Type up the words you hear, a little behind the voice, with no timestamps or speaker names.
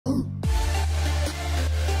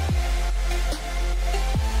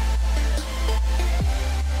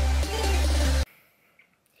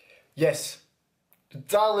Yes, the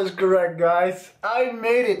title is correct, guys. I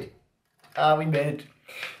made it. We made it.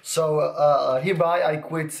 So hereby I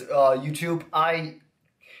quit YouTube. I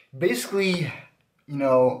basically, you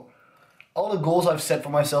know, all the goals I've set for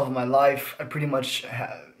myself in my life, I pretty much,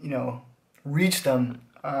 reached them.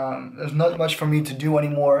 There's not much for me to do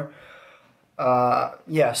anymore.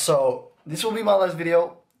 Yeah, so this will be my last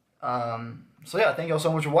video. So yeah, thank you all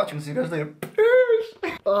so much for watching. See you guys later.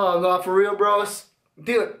 Peace. Oh, no, for real, bros.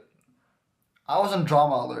 Dude, I was on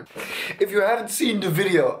Drama Alert. If you haven't seen the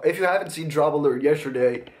video, if you haven't seen Drama Alert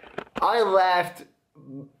yesterday, I laughed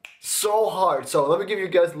so hard. So let me give you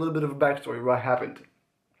guys a little bit of a backstory of what happened.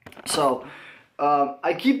 So,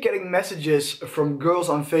 I keep getting messages from girls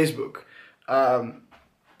on Facebook. They're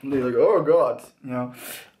like, oh god, you know.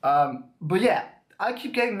 But yeah, I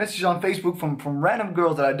keep getting messages on Facebook from random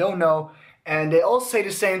girls that I don't know, and they all say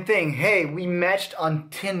the same thing. Hey, we matched on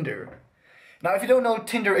Tinder. Now, if you don't know,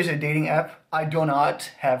 Tinder is a dating app. I do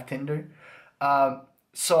not have Tinder.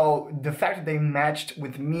 So the fact that they matched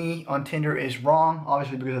with me on Tinder is wrong,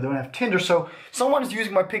 obviously, because I don't have Tinder. So someone is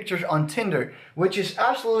using my pictures on Tinder, which is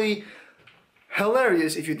absolutely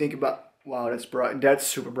hilarious if you think about. Wow, that's bright. That's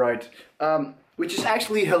super bright. Which is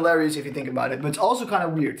actually hilarious if you think about it, but it's also kind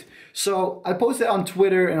of weird. So I posted on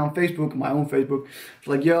Twitter and on Facebook, my own Facebook,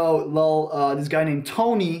 like, yo, lol, this guy named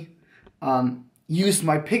Tony used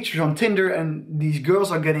my pictures on Tinder, and these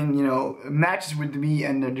girls are getting, you know, matches with me,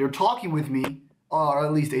 and they're talking with me, or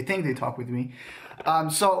at least they think they talk with me.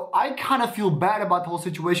 So I kind of feel bad about the whole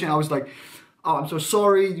situation. I was like, oh, I'm so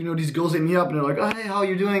sorry, you know, these girls hit me up, and they're like, oh, hey, how are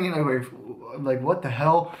you doing? And I'm like, what the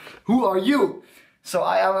hell? Who are you? So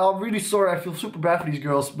I'm really sorry, I feel super bad for these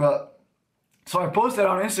girls, but, so I posted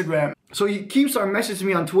on Instagram. So he keeps on messaging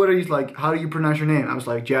me on Twitter, he's like, how do you pronounce your name? I was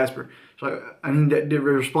like, Jasper. So I mean, they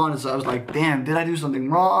responded, so I was like, damn, did I do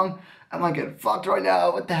something wrong? I'm like getting fucked right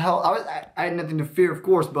now, what the hell? I had nothing to fear, of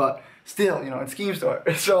course, but still, you know, it's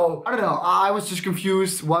Keemstar. So, I don't know, I was just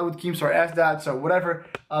confused, why would Keemstar ask that, so whatever.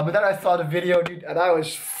 But then I saw the video, dude, and I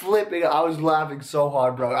was flipping, I was laughing so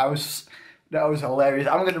hard, bro. That was hilarious.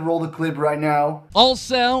 I'm gonna roll the clip right now.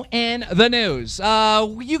 Also in the news,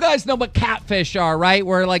 you guys know what catfish are, right?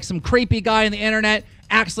 Where like some creepy guy on the internet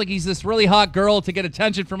acts like he's this really hot girl to get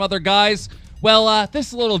attention from other guys. Well, this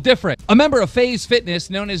is a little different. A member of FaZeFitness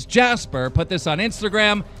known as Jasper put this on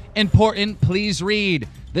Instagram. Important, please read.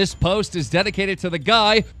 This post is dedicated to the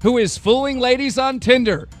guy who is fooling ladies on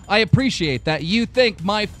Tinder. I appreciate that you think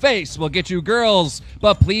my face will get you girls,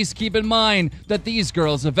 but please keep in mind that these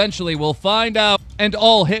girls eventually will find out and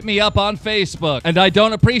all hit me up on Facebook. And I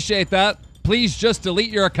don't appreciate that. Please just delete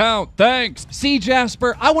your account. Thanks. See,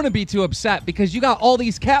 Jasper, I wouldn't be too upset because you got all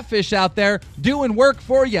these catfish out there doing work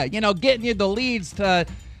for you. You know, getting you the leads to...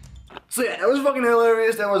 So yeah, that was fucking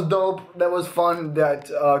hilarious. That was dope. That was fun that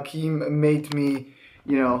Keem made me,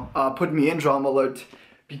 you know, put me in Drama Alert,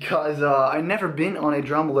 because I've never been on a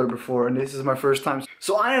Drama Alert before, and this is my first time.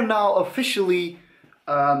 So I am now officially,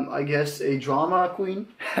 I guess, a drama queen.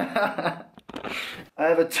 I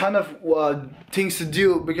have a ton of things to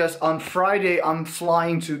do, because on Friday I'm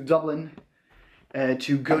flying to Dublin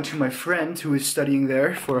to go to my friend who is studying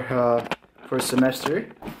there for a semester.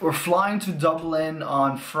 We're flying to Dublin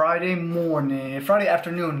on Friday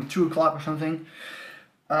afternoon, 2 o'clock or something.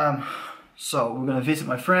 So we're gonna visit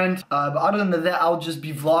my friend. But other than that, I'll just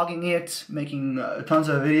be vlogging it, making tons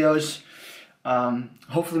of videos.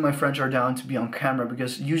 Hopefully my friends are down to be on camera,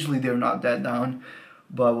 because usually they're not that down.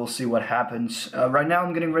 But we'll see what happens. Right now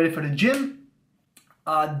I'm getting ready for the gym.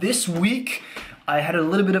 This week I had a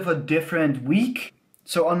little bit of a different week.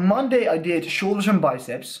 So on Monday I did shoulders and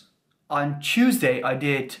biceps. On Tuesday I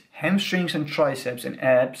did hamstrings and triceps and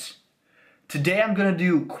abs. Today I'm gonna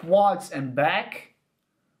do quads and back.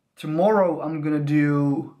 Tomorrow I'm gonna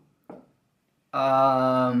do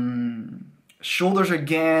shoulders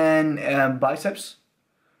again and biceps.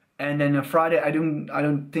 And then on Friday I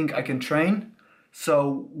don't think I can train.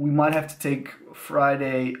 So we might have to take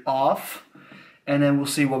Friday off, and then we'll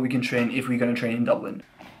see what we can train, if we're gonna train in Dublin.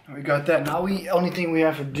 We got that. Now the only thing we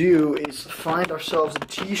have to do is find ourselves a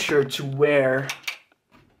t-shirt to wear.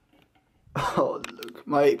 Oh look,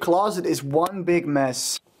 my closet is one big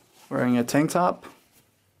mess. Wearing a tank top.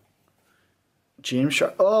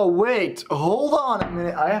 Gymshark. Oh wait, hold on a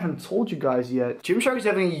minute. I haven't told you guys yet. Gymshark is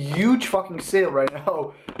having a huge fucking sale right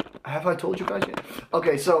now. Have I told you guys yet?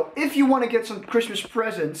 Okay, so if you want to get some Christmas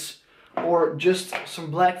presents or just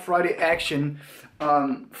some Black Friday action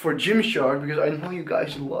for Gymshark, because I know you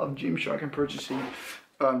guys love Gymshark and purchasing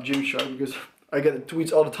Gymshark, because I get the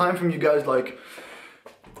tweets all the time from you guys, like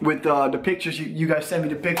with the pictures. You guys send me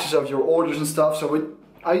the pictures of your orders and stuff. So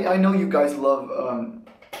I know you guys love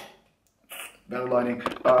Bad lighting.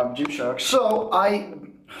 Gymshark. So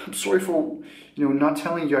I'm sorry for not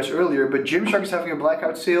telling you guys earlier, but Gymshark is having a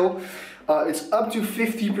blackout sale. It's up to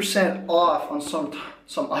 50% off on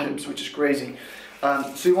some items, which is crazy.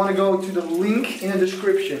 So you want to go to the link in the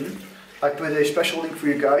description. I put a special link for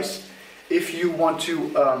you guys. If you want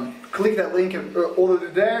to click that link and order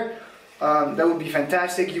it there, that would be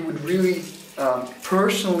fantastic. You would really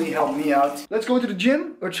personally help me out. Let's go to the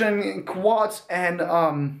gym. We're training quads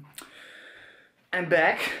and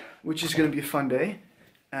back, which is gonna be a fun day.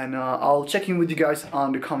 And I'll check in with you guys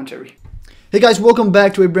on the commentary. Hey guys, welcome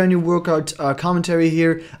back to a brand new workout commentary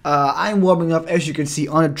here. I'm warming up, as you can see,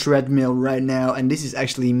 on a treadmill right now, and this is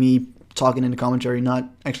actually me talking in the commentary, not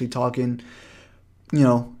actually talking,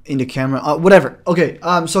 in the camera, whatever. Okay,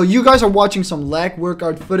 so you guys are watching some leg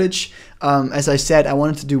workout footage. As I said, I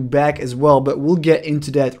wanted to do back as well, but we'll get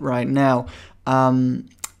into that right now.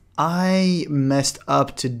 I messed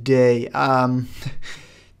up today.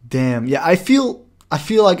 Damn. Yeah, I feel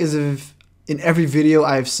like as if in every video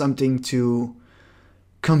I have something to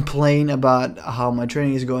complain about how my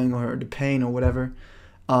training is going or the pain or whatever.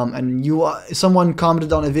 And someone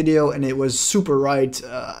commented on a video and it was super right.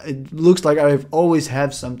 It looks like I've always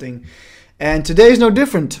have something, and today is no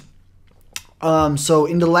different. So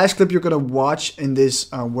in the last clip you're gonna watch in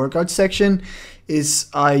this workout section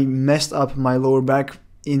is I messed up my lower back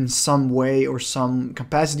in some way or some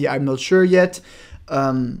capacity. I'm not sure yet.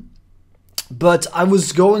 But I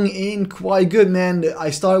was going in quite good, man.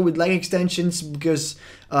 I started with leg extensions because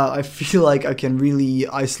I feel like I can really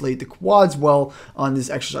isolate the quads well on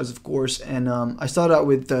this exercise, of course. And I started out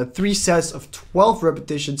with 3 sets of 12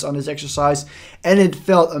 repetitions on this exercise, and it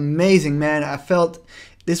felt amazing, man. I felt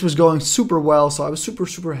this was going super well, so I was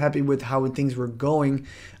super happy with how things were going.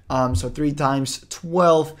 So 3 times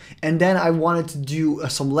 12, and then I wanted to do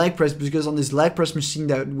some leg press because on this leg press machine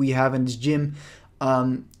that we have in this gym,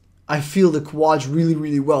 I feel the quads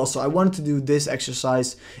really well, so I wanted to do this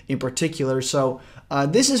exercise in particular. So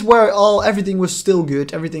this is where everything was still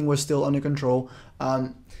good, everything was still under control.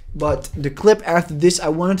 But the clip after this, I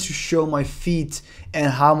wanted to show my feet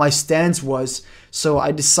and how my stance was. So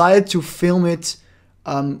I decided to film it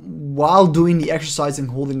while doing the exercise and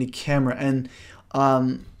holding the camera, and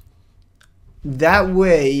that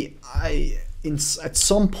way at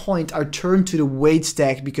some point I turned to the weight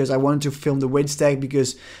stack because I wanted to film the weight stack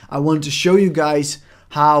because I wanted to show you guys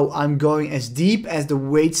how I'm going as deep as the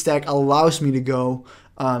weight stack allows me to go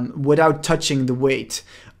without touching the weight,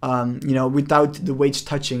 without the weights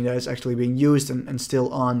touching that is actually being used and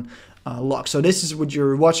still on lock. So this is what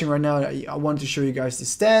you're watching right now. I wanted to show you guys the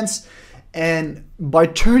stance, and by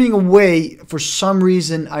turning away, for some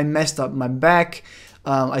reason I messed up my back.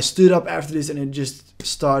 I stood up after this and it just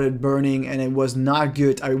started burning and it was not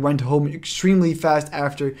good. I went home extremely fast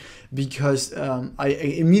after because I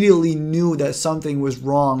immediately knew that something was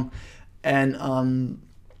wrong. And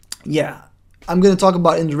yeah, I'm going to talk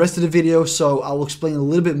about it in the rest of the video, so I'll explain a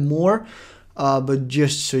little bit more, but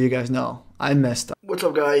just so you guys know, I messed up. What's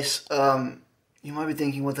up, guys? You might be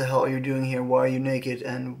thinking, what the hell are you doing here? Why are you naked?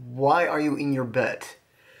 And why are you in your bed?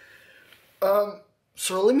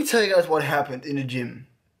 So let me tell you guys what happened in the gym.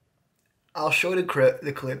 I'll show the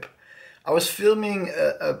clip. I was filming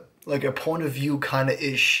like a point of view kind of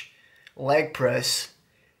ish leg press,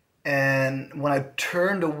 and when I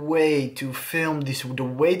turned away to film the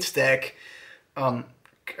weight stack, I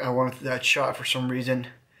wanted that shot for some reason.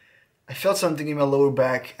 I felt something in my lower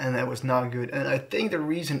back and that was not good. And I think the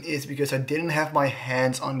reason is because I didn't have my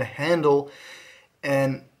hands on the handle,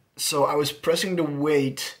 and so I was pressing the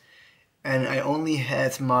weight and I only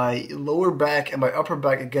had my lower back and my upper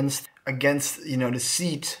back against the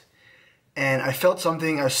seat, and I felt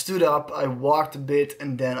something. I stood up, I walked a bit,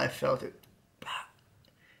 and then I felt it.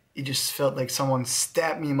 It just felt like someone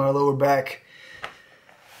stabbed me in my lower back.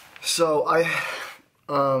 So it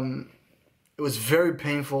was very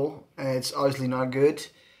painful, and it's obviously not good.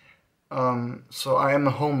 So I am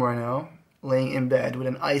at home right now, laying in bed with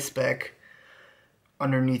an ice pack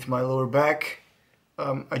underneath my lower back.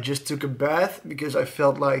 I just took a bath because I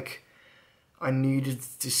felt like I needed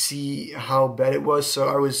to see how bad it was. So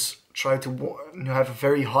I was trying to have a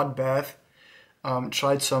very hot bath.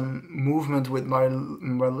 Tried some movement with my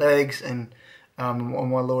legs and on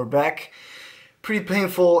my lower back. Pretty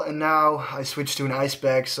painful, and now I switched to an ice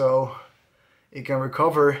pack so it can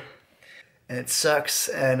recover. And it sucks,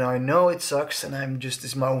 and I know it sucks, and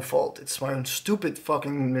it's my own fault. It's my own stupid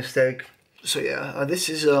fucking mistake. So yeah, this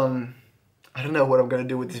is I don't know what I'm gonna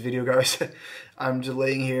do with this video, guys. I'm just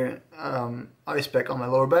laying here, ice pack on my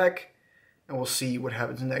lower back, and we'll see what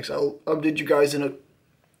happens next. I'll update you guys in an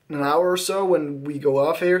hour or so when we go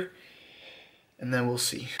off here. and then we'll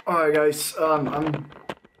see. Alright guys, I'm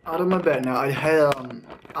out of my bed now. I had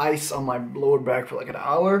ice on my lower back for like an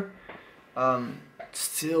hour.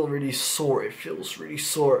 Still really sore. It feels really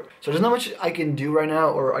sore. So there's not much I can do right now,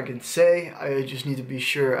 or I can say. I just need to be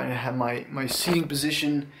sure I have my seating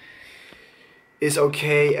position is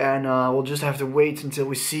okay, and we'll just have to wait until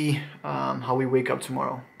we see how we wake up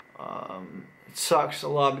tomorrow. It sucks a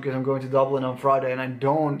lot because I'm going to Dublin on Friday, and I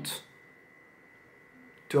don't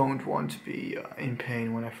want to be in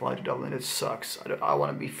pain when I fly to Dublin. It sucks. I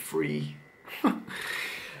want to be free.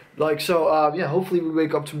 Like, so, yeah, hopefully we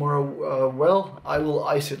wake up tomorrow well. I will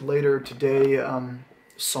ice it later today,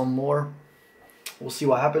 some more. We'll see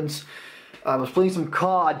what happens. I was playing some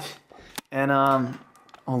COD, and,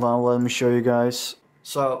 hold on, let me show you guys.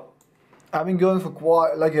 So, I've been going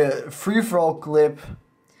for like a free-for-all clip,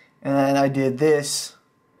 and I did this.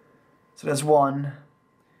 So that's one.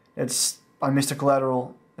 I missed a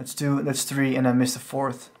collateral. That's two, that's three, and I missed a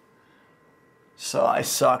fourth. So I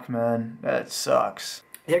suck, man. That sucks.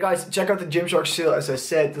 Yeah, guys, check out the Gymshark sale. As I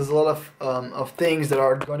said, there's a lot of things that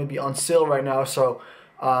are going to be on sale right now. So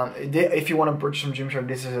if you want to purchase some Gymshark,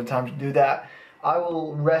 this is the time to do that. I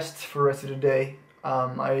will rest for the rest of the day.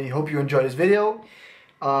 I hope you enjoyed this video.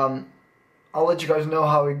 I'll let you guys know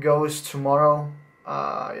how it goes tomorrow.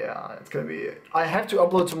 Yeah, it's gonna be. I have to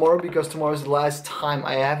upload tomorrow because tomorrow is the last time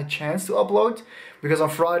I have a chance to upload. Because on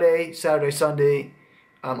Friday, Saturday, Sunday,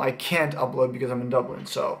 I can't upload because I'm in Dublin.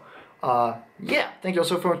 So, yeah, thank you all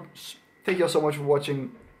so much for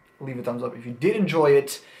watching. Leave a thumbs up if you did enjoy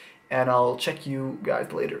it, and I'll check you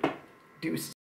guys later. Deuces.